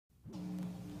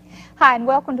Hi, and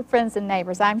welcome to Friends and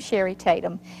Neighbors. I'm Sherry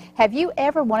Tatum. Have you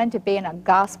ever wanted to be in a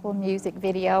gospel music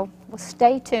video? Well,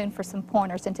 stay tuned for some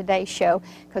pointers in today's show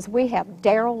because we have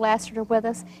Darryl Lassiter with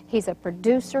us. He's a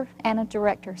producer and a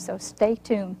director, so stay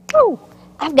tuned. Woo!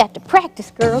 I've got to practice,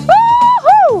 girls.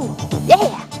 Woo-hoo!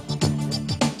 Yeah!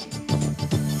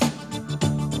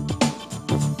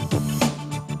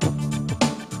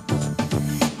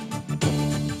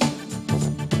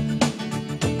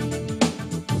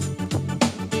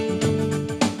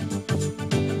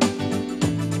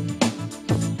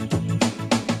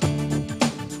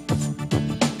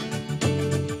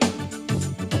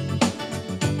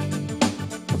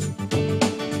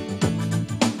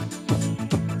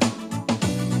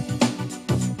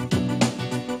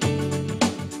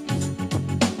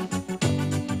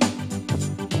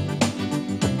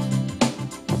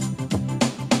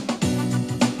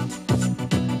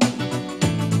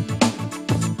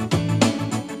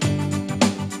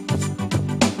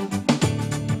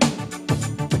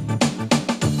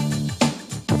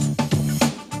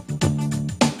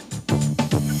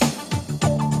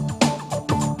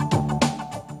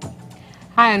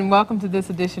 Hi, and welcome to this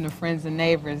edition of Friends and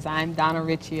Neighbors. I'm Donna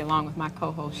Ritchie, along with my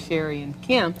co-hosts Sherry and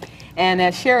Kim. And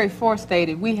as Sherry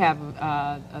forestated, we have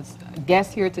a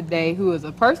guest here today who is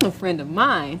a personal friend of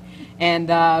mine, and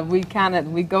we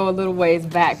go a little ways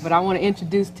back. But I want to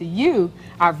introduce to you,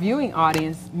 our viewing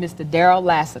audience, Mr. Darryl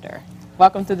Lassiter.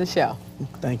 Welcome to the show.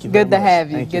 Thank you. Good to have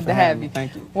you. Thank Good to have you.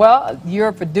 Thank you. Well, you're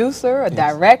a producer, a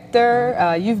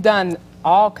director. You've done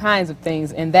all kinds of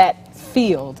things in that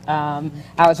field. I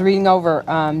was reading over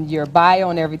your bio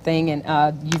and everything,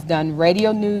 and you've done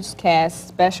radio newscasts,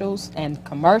 specials, and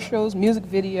commercials, music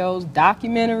videos,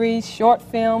 documentaries, short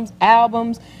films,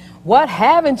 albums. What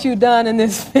haven't you done in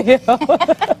this field?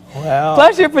 Well,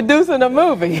 plus you're producing a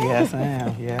movie. Yes, I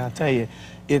am. Yeah, I tell you,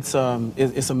 it's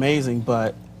amazing.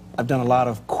 But I've done a lot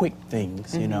of quick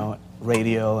things, you know,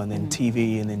 radio and then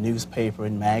TV and then newspaper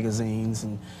and magazines,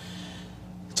 and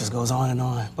it just goes on and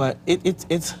on. But it's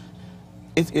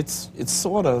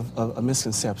sort of a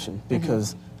misconception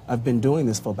because I've been doing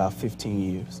this for about 15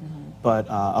 years. But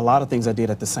a lot of things I did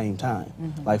at the same time.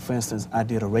 Like, for instance, I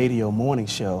did a radio morning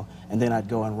show, and then I'd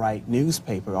go and write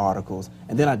newspaper articles,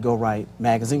 and then I'd go write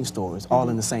magazine stories, all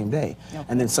in the same day. Okay.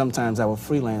 And then sometimes I would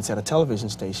freelance at a television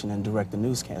station and direct the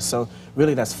newscast. So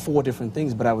really that's 4 different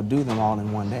things, but I would do them all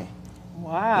in one day.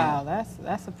 Wow, yeah.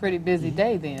 That's a pretty busy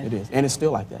day then. It is, and it's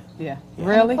still like that. Yeah. And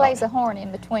Really? he plays a horn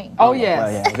in between. Oh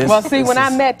yes. Well, yeah, well, see, when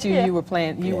I met you, you were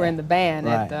playing. You were Yeah. in the band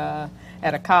Right.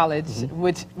 at a college,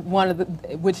 which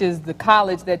is the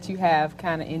college that you have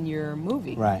kind of in your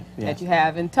movie. Right. Yeah. That you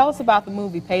have, and tell us about the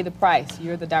movie Pay the Price.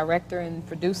 You're the director and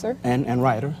producer. And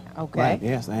writer. Okay. Right,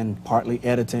 yes, and partly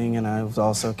editing, and I was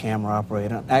also a camera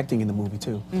operator, acting in the movie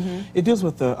too. It deals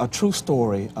with a true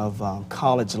story of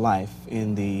college life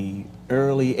in the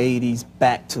early 80s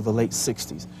back to the late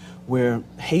 60s, where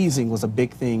hazing was a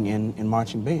big thing in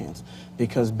marching bands,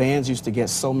 because bands used to get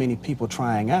so many people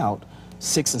trying out,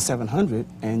 600 and 700,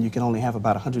 and you can only have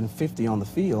about 150 on the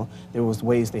field. There was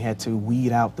ways they had to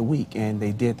weed out the weak, and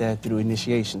they did that through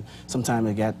initiation. Sometimes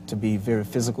it got to be very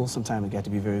physical, sometimes it got to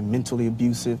be very mentally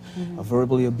abusive,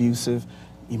 verbally abusive,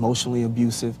 emotionally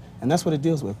abusive, and that's what it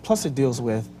deals with. Plus it deals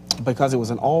with, because it was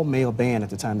an all-male band at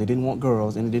the time, they didn't want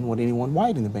girls and they didn't want anyone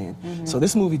white in the band. So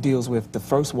this movie deals with the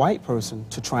first white person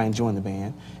to try and join the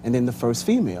band, and then the first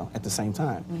female at the same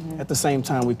time. At the same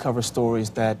time, we cover stories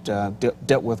that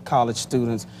dealt with college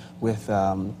students with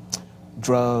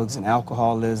drugs and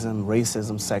alcoholism,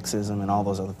 racism, sexism, and all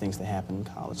those other things that happen in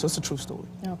college. So it's a true story.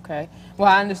 Okay. Well,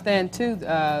 I understand too,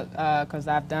 because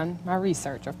I've done my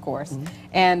research, of course,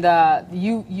 and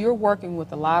you're working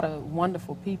with a lot of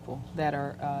wonderful people that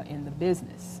are in the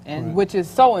business, and which is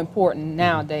so important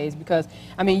nowadays, because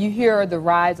I mean, you hear the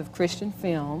rise of Christian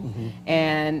film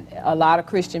and a lot of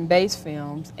Christian-based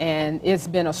films, and it's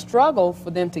been a struggle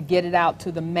for them to get it out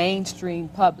to the mainstream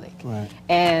public. Right.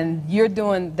 And you're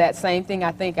doing that same thing.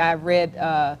 I think I read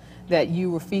that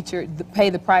you were featured, Pay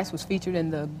the Price was featured in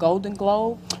the Golden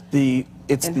Globe.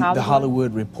 It's the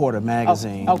Hollywood Reporter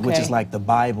magazine, which is like the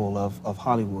Bible of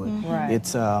Hollywood. Right.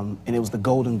 It's and it was the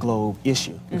Golden Globe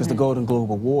issue, because the Golden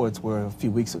Globe Awards were a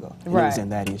few weeks ago. And it was in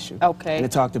that issue. Okay. And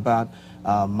it talked about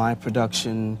my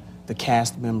production, the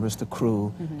cast members, the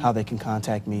crew, how they can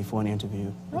contact me for an interview.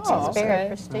 Oh, it's very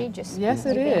prestigious. Yes,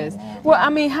 it is. Well, I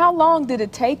mean, how long did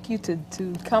it take you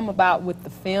to come about with the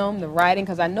film, the writing?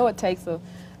 Because I know it takes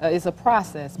it's a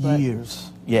process. But years,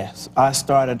 yes. I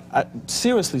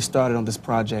seriously started on this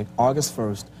project August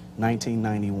 1st,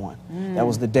 1991. That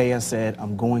was the day I said,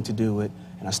 I'm going to do it,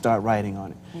 and I started writing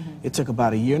on it. It took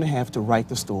about a year and a half to write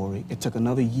the story. It took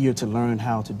another year to learn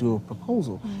how to do a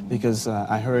proposal because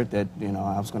I heard that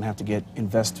I was going to have to get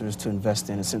investors to invest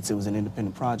in it since it was an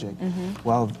independent project.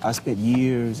 Well, I spent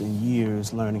years and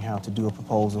years learning how to do a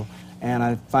proposal, and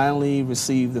I finally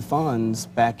received the funds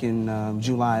back in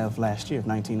July of last year, of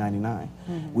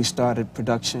 1999. We started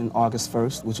production August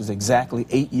 1st, which was exactly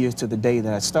 8 years to the day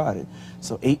that I started.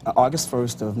 So August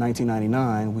 1st of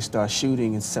 1999, we started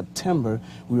shooting in September.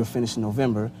 We were finished in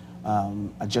November.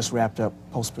 I just wrapped up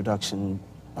post-production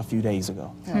a few days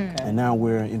ago. And now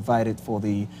we're invited for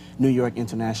the New York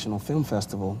International Film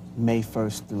Festival, May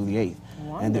 1st through the 8th.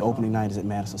 Wonderful. And the opening night is at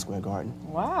Madison Square Garden.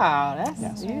 Wow, that's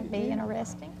That'd be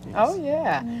interesting. Yes. Oh,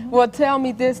 yeah. Well, tell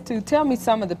me this, too. Tell me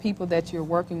some of the people that you're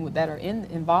working with that are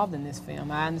involved in this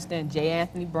film. I understand J.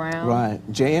 Anthony Brown. Right.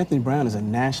 J. Anthony Brown is a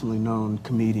nationally known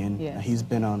comedian. Yes. He's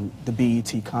been on the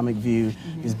BET Comic View.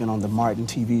 He's been on the Martin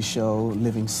TV show,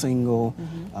 Living Single,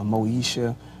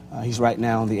 Moesha. He's right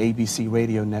now on the ABC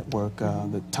radio network,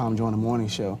 the Tom Joyner Morning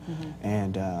Show,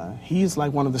 and he's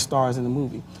like one of the stars in the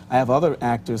movie. I have other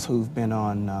actors who've been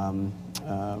on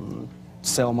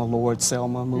Selma, Lord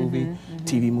Selma movie,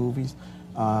 TV movies.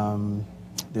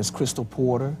 There's Crystal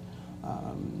Porter.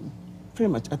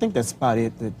 Pretty much, I think that's about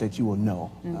it that you will know.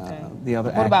 The other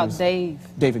What actors. about Dave?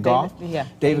 David Goff? Yeah.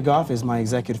 David Goff is my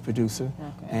executive producer,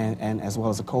 and as well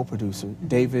as a co-producer.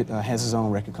 David has his own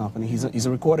record company. He's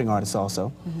a recording artist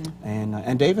also,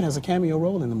 and David has a cameo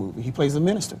role in the movie. He plays a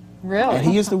minister. Really? And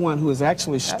he is the one who is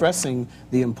actually stressing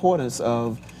the importance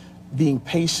of being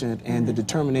patient and the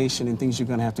determination and things you're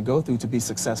going to have to go through to be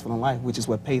successful in life, which is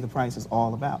what Pay the Price is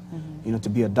all about. To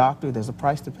be a doctor, there's a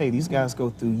price to pay. These guys go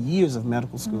through years of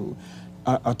medical school.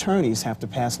 Attorneys have to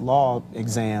pass law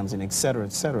exams and et cetera,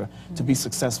 to be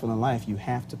successful in life. You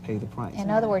have to pay the price. In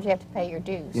other words, you have to pay your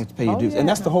dues. You have to pay your dues. And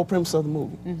that's the whole premise of the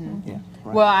movie. Yeah,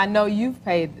 right. Well, I know you've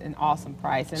paid an awesome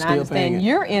price, and Still I understand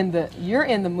you're in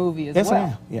the movie as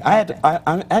well. Yes, I am. Yeah,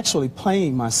 I'm actually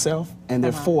playing myself, and there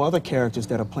are 4 other characters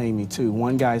that are playing me too.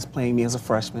 One guy is playing me as a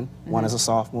freshman, one as a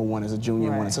sophomore, one as a junior,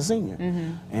 and one as a senior.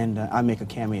 And I make a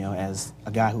cameo as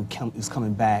a guy who is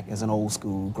coming back as an old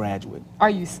school graduate.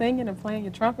 Are you singing and playing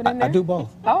your trumpet in there? I do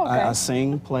both. Oh, okay. I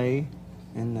sing, play,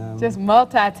 and just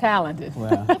multi-talented.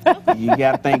 well, you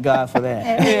got to thank God for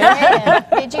that.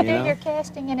 Did you do your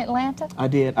casting in Atlanta? I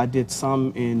did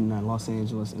some in Los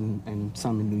Angeles and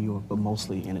some in New York, but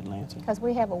mostly in Atlanta. Because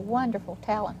we have a wonderful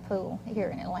talent pool here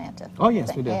in Atlanta. Oh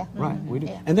yes, we do. Yeah. Right, we do.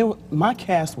 Yeah. And then my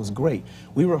cast was great.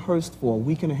 We rehearsed for a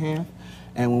week and a half,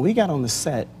 and when we got on the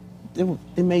set,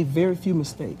 it made very few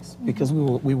mistakes because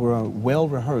we were well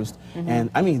rehearsed,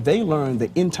 and I mean they learned the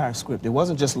entire script. It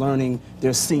wasn't just learning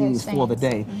their scenes for the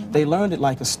day. They learned it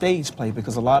like a stage play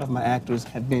because a lot of my actors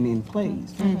have been in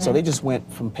plays. So they just went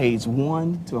from page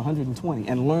 1 to 120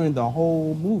 and learned the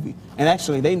whole movie. And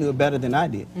actually they knew it better than I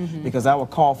did because I would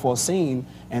call for a scene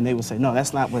and they would say, no,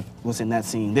 that's not what's in that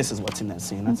scene. This is what's in that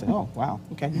scene. I'd say, oh, wow,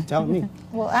 okay, you're telling me.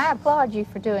 Well, I applaud you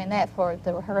for doing that for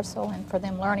the rehearsal and for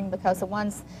them learning because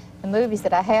the movies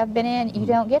that I have been in, you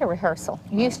don't get a rehearsal.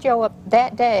 You show up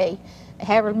that day,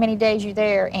 however many days you're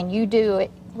there, and you do it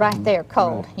right there,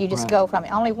 cold. You just go from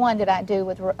it. Only one did I do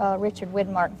with Richard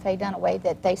Widmark and Faye Dunaway,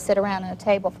 that they sit around at a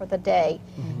table for the day,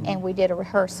 and we did a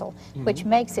rehearsal, which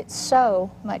makes it so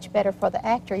much better for the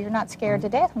actor. You're not scared to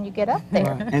death when you get up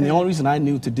there. And the only reason I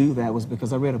knew to do that was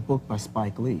because I read a book by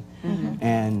Spike Lee,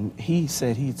 and he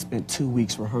said he'd spent 2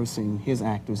 weeks rehearsing his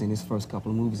actors in his first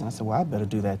couple of movies. And I said, well, I better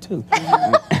do that too.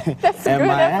 That's and good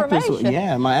my information.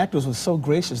 actors, my actors were so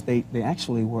gracious. They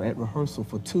actually were at rehearsal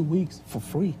for 2 weeks for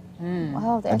free.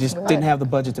 Oh, that's I just good. didn't have the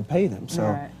budget to pay them, so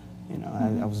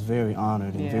I was very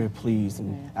honored and very pleased,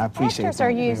 and I appreciate it. Actors are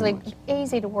usually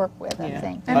easy to work with, I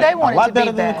think. And they want a lot it to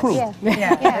better be than best. the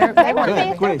crew. They want to be at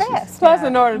their gracious. best. Plus,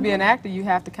 in order to be an actor, you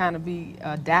have to kind of be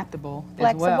adaptable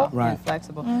as well, and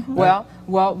flexible. Well,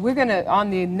 we're gonna on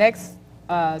the next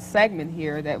segment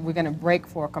here that we're gonna break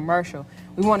for a commercial.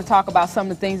 We want to talk about some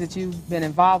of the things that you've been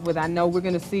involved with. I know you're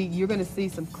gonna see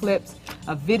some clips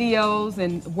of videos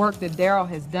and work that Darryl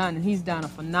has done, and he's done a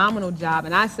phenomenal job.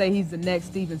 And I say he's the next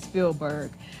Steven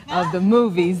Spielberg of the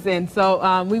movies. And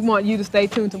so we want you to stay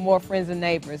tuned to more Friends and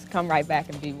Neighbors. Come right back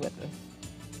and be with us.